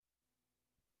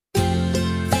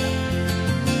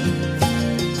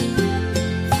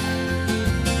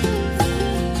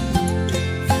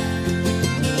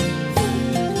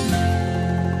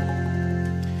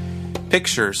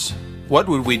Pictures. What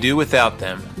would we do without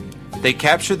them? They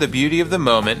capture the beauty of the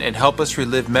moment and help us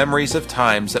relive memories of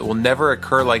times that will never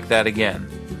occur like that again.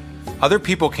 Other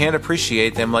people can't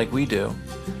appreciate them like we do.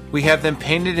 We have them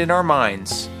painted in our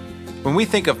minds. When we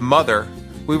think of Mother,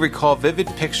 we recall vivid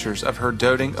pictures of her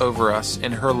doting over us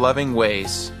in her loving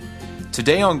ways.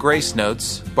 Today on Grace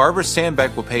Notes, Barbara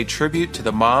Sandbeck will pay tribute to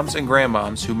the moms and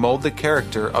grandmoms who mold the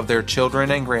character of their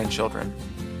children and grandchildren.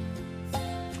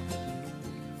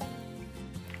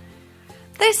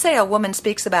 They say a woman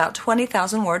speaks about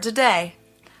 20,000 words a day.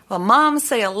 Well, moms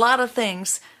say a lot of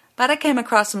things, but I came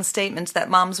across some statements that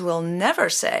moms will never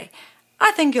say.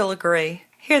 I think you'll agree.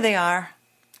 Here they are.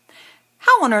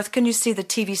 How on earth can you see the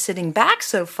TV sitting back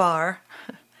so far?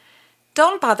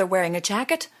 Don't bother wearing a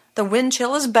jacket. The wind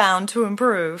chill is bound to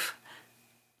improve.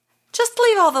 Just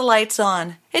leave all the lights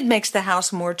on. It makes the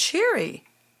house more cheery.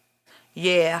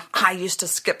 Yeah, I used to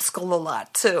skip school a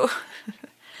lot, too.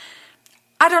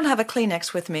 I don't have a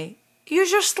Kleenex with me.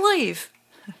 Use your sleeve.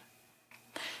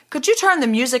 Could you turn the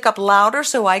music up louder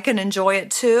so I can enjoy it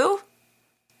too?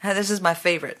 This is my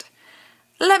favorite.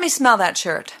 Let me smell that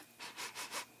shirt.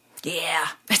 Yeah,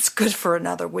 it's good for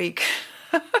another week.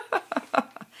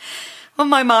 Well,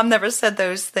 my mom never said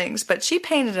those things, but she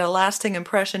painted a lasting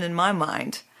impression in my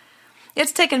mind.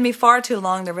 It's taken me far too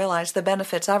long to realize the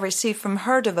benefits I've received from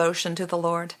her devotion to the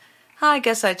Lord. I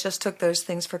guess I just took those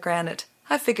things for granted.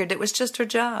 I figured it was just her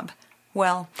job.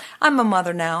 Well, I'm a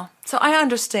mother now, so I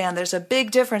understand there's a big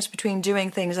difference between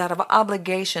doing things out of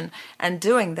obligation and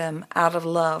doing them out of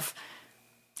love.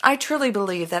 I truly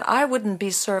believe that I wouldn't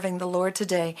be serving the Lord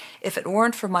today if it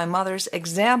weren't for my mother's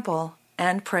example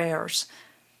and prayers.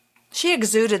 She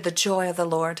exuded the joy of the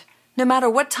Lord. No matter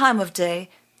what time of day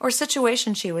or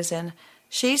situation she was in,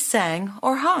 she sang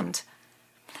or hummed.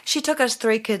 She took us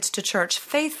 3 kids to church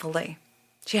faithfully.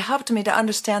 She helped me to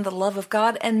understand the love of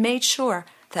God and made sure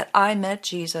that I met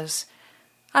Jesus.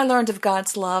 I learned of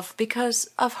God's love because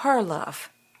of her love.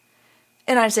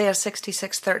 In Isaiah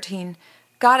 66:13,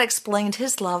 God explained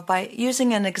his love by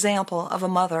using an example of a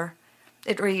mother.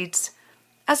 It reads,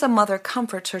 "As a mother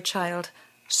comforts her child,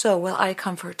 so will I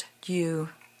comfort you."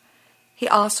 He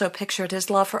also pictured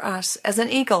his love for us as an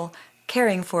eagle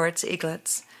caring for its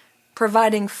eaglets,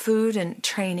 providing food and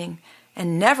training,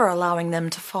 and never allowing them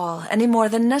to fall any more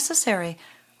than necessary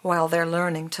while they're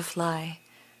learning to fly.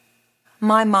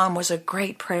 My mom was a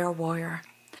great prayer warrior.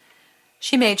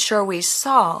 She made sure we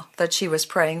saw that she was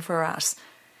praying for us.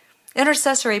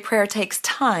 Intercessory prayer takes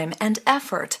time and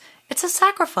effort. It's a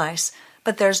sacrifice,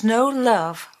 but there's no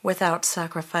love without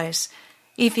sacrifice.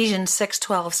 Ephesians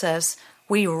 6:12 says,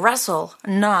 "We wrestle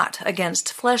not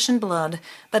against flesh and blood,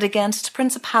 but against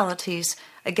principalities,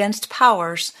 against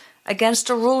powers, against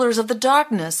the rulers of the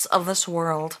darkness of this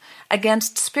world,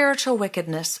 against spiritual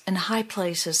wickedness in high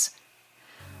places."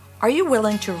 Are you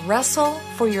willing to wrestle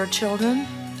for your children?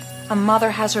 A mother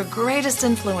has her greatest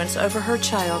influence over her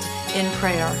child in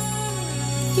prayer.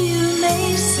 You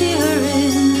may see her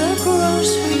in the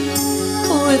grocery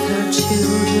with her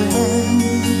children,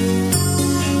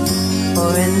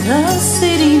 or in the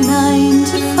city 9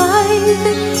 to 5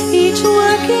 each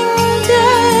working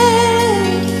day.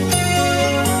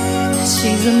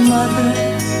 She's a mother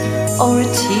or a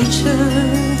teacher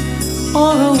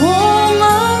or a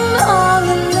woman all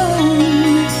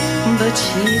alone, but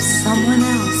she's someone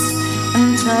else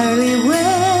entirely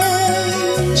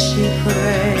when she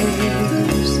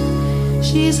prays.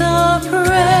 She's a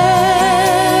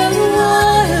prayer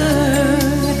warrior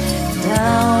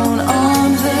down on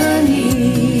her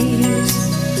knees,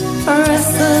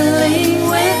 wrestling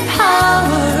with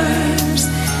powers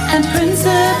and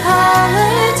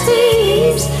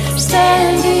principalities,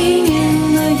 standing in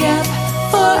the gap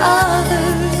for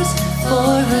others,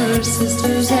 for her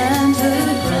sisters and her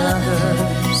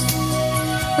brothers,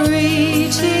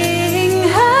 reaching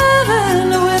heaven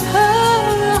with her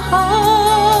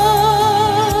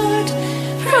heart.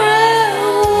 Prayer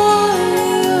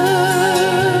warrior.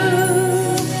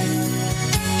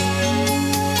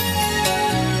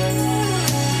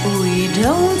 We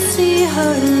don't see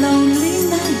her lonely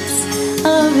nights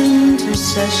of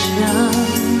intercession,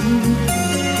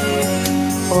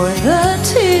 or the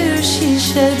tears she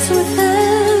sheds with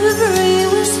every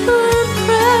whispered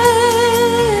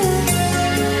prayer.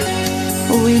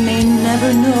 We may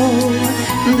never know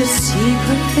the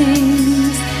secret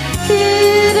things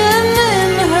hidden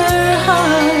in her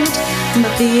heart,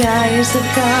 but the eyes of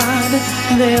God,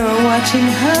 they are watching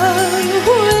her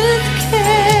with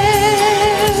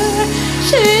care.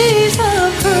 She's a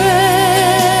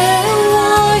prayer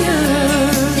warrior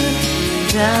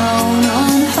down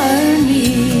on her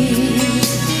knees,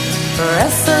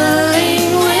 wrestling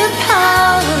with power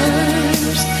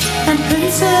and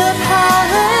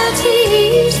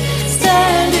principalities,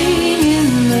 standing in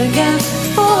the gap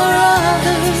for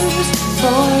others,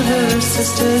 for her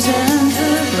sisters and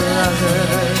her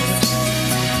brothers,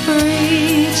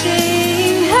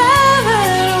 reaching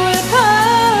heaven with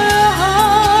her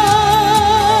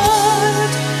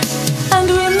heart. And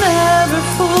we'll never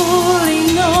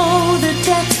fully know the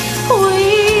debt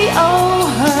we owe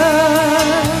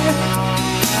her,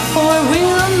 for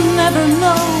we'll never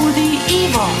know the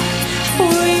evil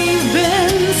we've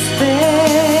been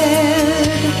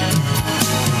spared.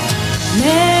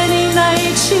 Many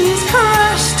nights she's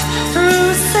crushed through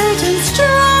Satan's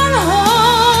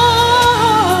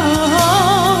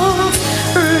strongholds,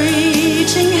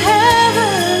 reaching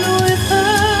heaven with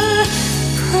her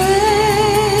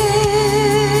praise.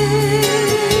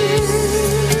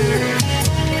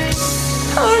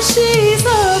 Oh, she's a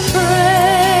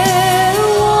prayer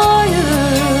warrior,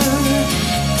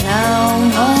 down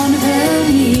on her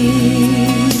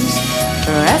knees,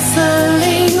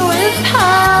 wrestling with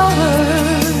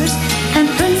powers and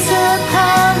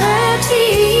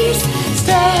principalities,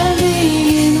 standing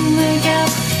in the gap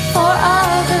for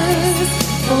others,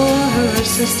 for her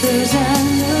sisters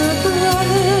and her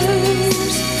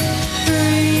brothers,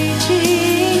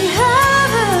 reaching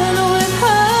heaven with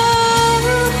her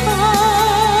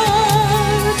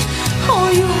heart. Oh,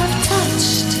 you have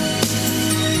touched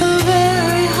the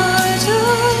very heart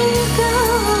of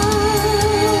God.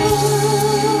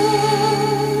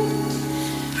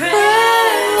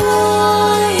 Prayer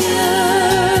warrior,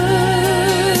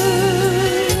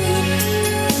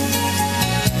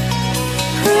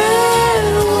 prayer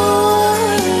warrior,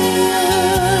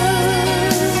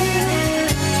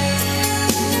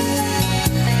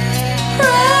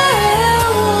 prayer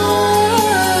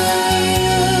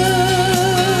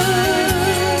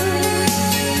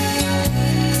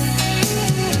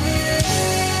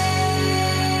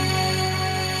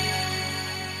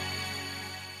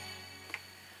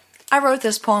I wrote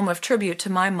this poem of tribute to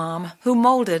my mom, who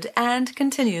molded and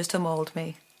continues to mold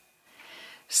me.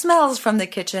 Smells from the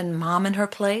kitchen, mom in her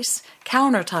place,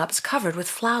 countertops covered with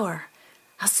flour.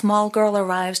 A small girl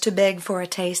arrives to beg for a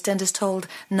taste and is told,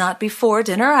 not before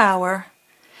dinner hour.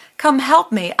 Come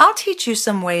help me, I'll teach you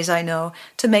some ways I know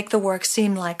to make the work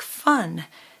seem like fun.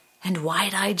 And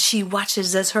wide-eyed she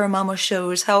watches as her mama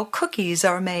shows how cookies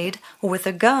are made with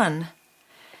a gun.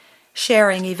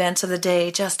 Sharing events of the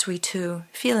day, just we two,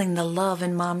 feeling the love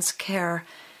in Mom's care,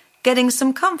 getting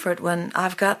some comfort when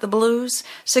I've got the blues,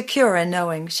 secure in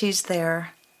knowing she's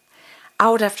there.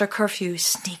 Out after curfew,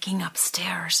 sneaking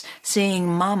upstairs, seeing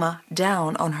Mama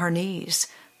down on her knees.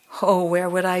 Oh, where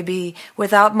would I be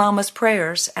without Mama's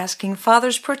prayers, asking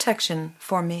Father's protection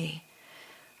for me?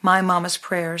 My Mama's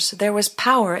prayers, there was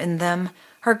power in them.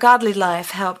 Her godly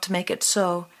life helped make it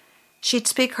so. She'd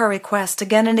speak her request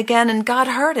again and again, and God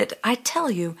heard it. I tell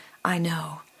you, I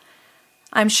know.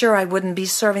 I'm sure I wouldn't be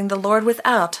serving the Lord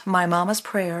without my Mama's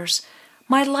prayers.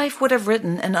 My life would have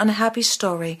written an unhappy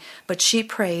story, but she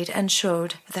prayed and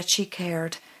showed that she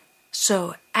cared.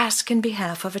 So ask in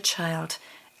behalf of a child.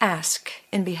 Ask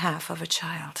in behalf of a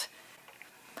child.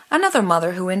 Another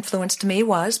mother who influenced me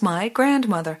was my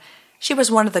grandmother. She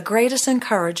was one of the greatest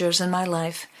encouragers in my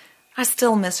life. I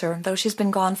still miss her, though she's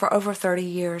been gone for over 30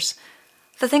 years.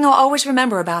 The thing I'll always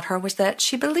remember about her was that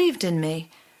she believed in me.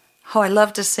 Oh, I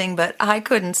loved to sing, but I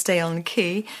couldn't stay on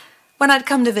key. When I'd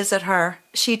come to visit her,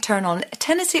 she'd turn on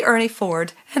Tennessee Ernie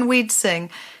Ford, and we'd sing.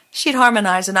 She'd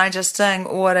harmonize, and I just sang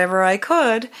whatever I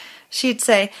could. She'd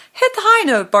say, "Hit the high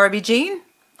note, Barbie Jean."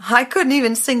 I couldn't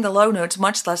even sing the low notes,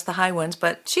 much less the high ones,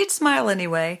 but she'd smile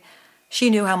anyway. She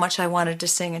knew how much I wanted to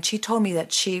sing, and she told me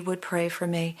that she would pray for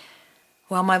me.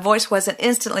 Well, my voice wasn't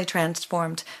instantly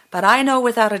transformed, but I know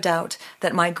without a doubt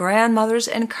that my grandmother's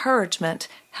encouragement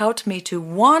helped me to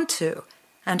want to,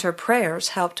 and her prayers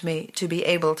helped me to be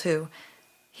able to.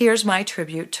 Here's my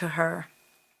tribute to her.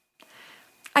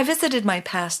 I visited my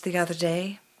past the other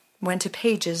day, went to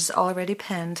pages already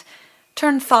penned,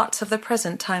 turned thoughts of the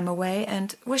present time away,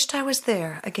 and wished I was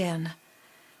there again.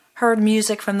 Heard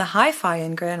music from the hi-fi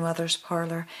in grandmother's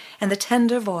parlor, and the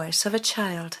tender voice of a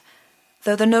child,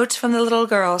 though the notes from the little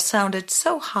girl sounded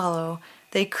so hollow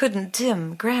they couldn't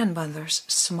dim grandmother's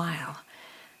smile.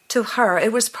 To her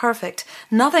it was perfect,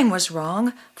 nothing was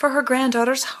wrong, for her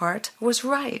granddaughter's heart was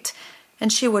right,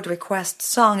 and she would request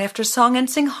song after song and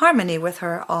sing harmony with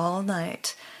her all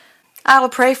night. "I'll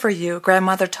pray for you,"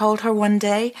 grandmother told her one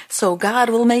day, "so God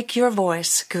will make your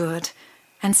voice good."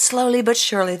 And slowly but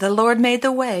surely the Lord made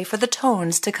the way for the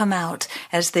tones to come out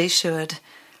as they should.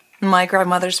 My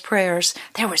grandmother's prayers,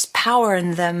 there was power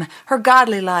in them. Her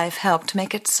godly life helped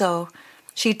make it so.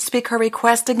 She'd speak her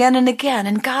request again and again,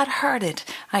 and God heard it.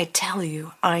 I tell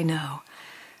you, I know.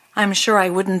 I'm sure I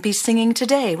wouldn't be singing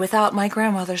today without my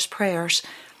grandmother's prayers.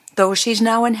 Though she's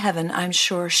now in heaven, I'm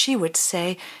sure she would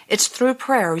say, it's through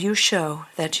prayer you show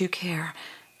that you care.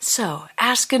 So,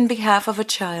 ask in behalf of a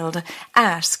child.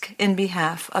 Ask in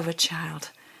behalf of a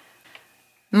child.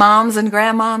 Moms and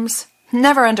grandmoms,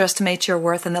 never underestimate your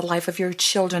worth in the life of your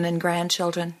children and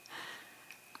grandchildren.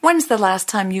 When's the last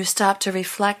time you stopped to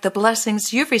reflect the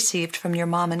blessings you've received from your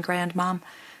mom and grandmom?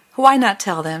 Why not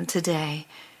tell them today?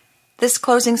 This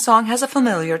closing song has a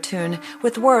familiar tune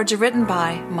with words written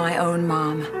by my own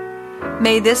mom.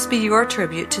 May this be your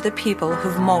tribute to the people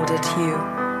who've molded you.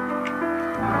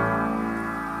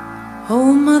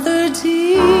 Oh, Mother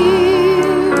dear,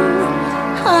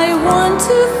 I want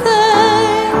to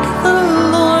thank the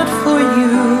Lord for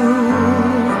you,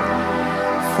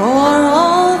 for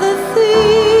all the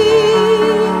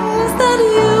things that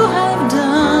you have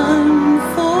done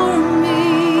for me.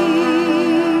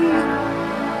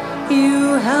 You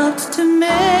helped to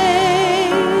make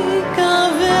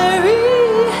a very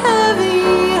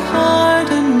heavy heart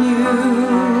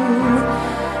anew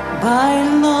by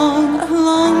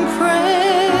long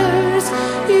prayers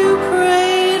you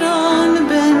prayed on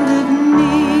bended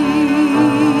knee.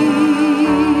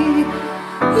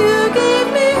 You gave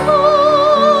me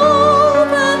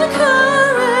hope and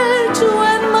courage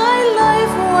when my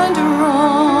life went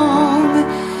wrong.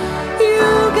 You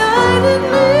guided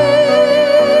me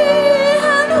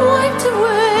and wiped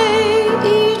away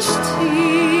each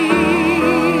tear.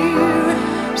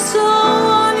 So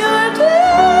on your day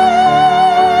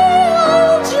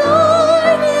I'll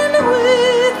join in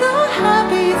with the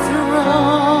happy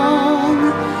throng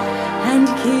and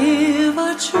give a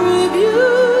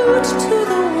tribute to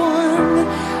the one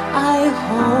I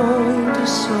hold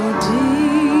so dear.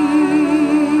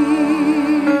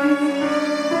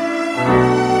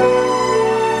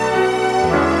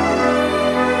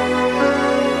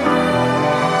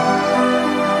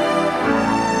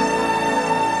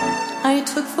 I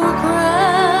took for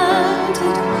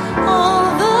granted all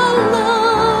the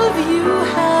love you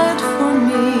had for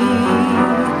me,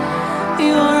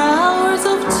 your hours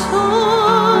of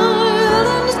toil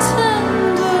and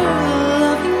tender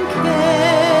loving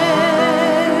care.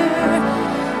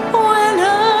 When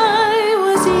I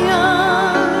was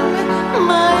young,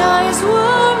 my eyes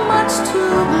were much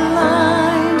too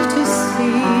blind to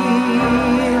see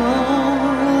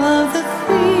all of the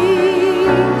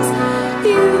things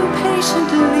you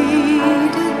patiently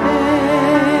did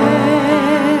bear.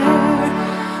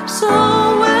 So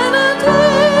when a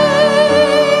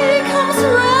day comes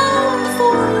round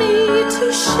for me to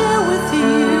share with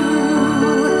you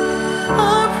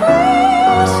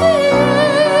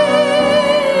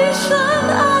appreciation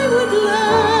I would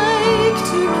like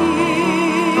to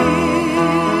give,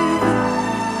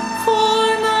 for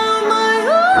now my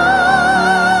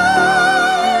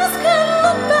eyes can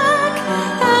look back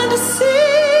and see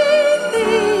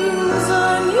things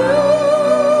anew.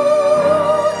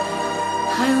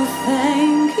 I'll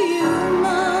thank you,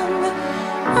 Mom,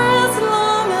 as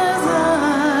long as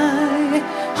I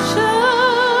shall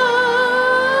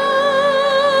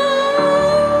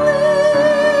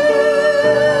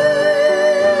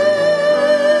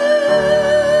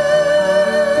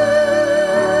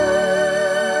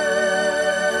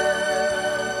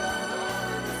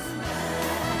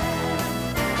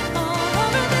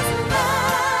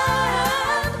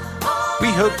We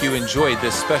hope you enjoyed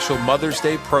this special Mother's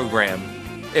Day program.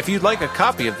 If you'd like a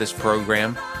copy of this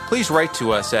program, please write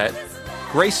to us at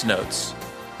Grace Notes,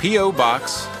 P.O.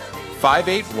 Box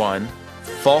 581,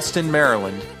 Fallston,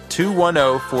 Maryland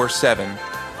 21047,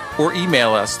 or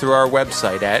email us through our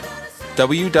website at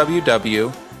www.sandbeck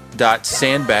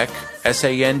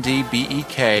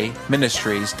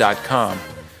ministries.com.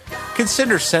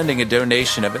 Consider sending a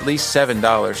donation of at least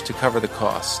 $7 to cover the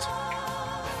cost.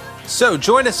 So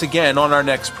join us again on our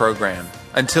next program.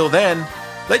 Until then,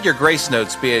 let your grace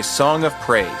notes be a song of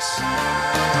praise.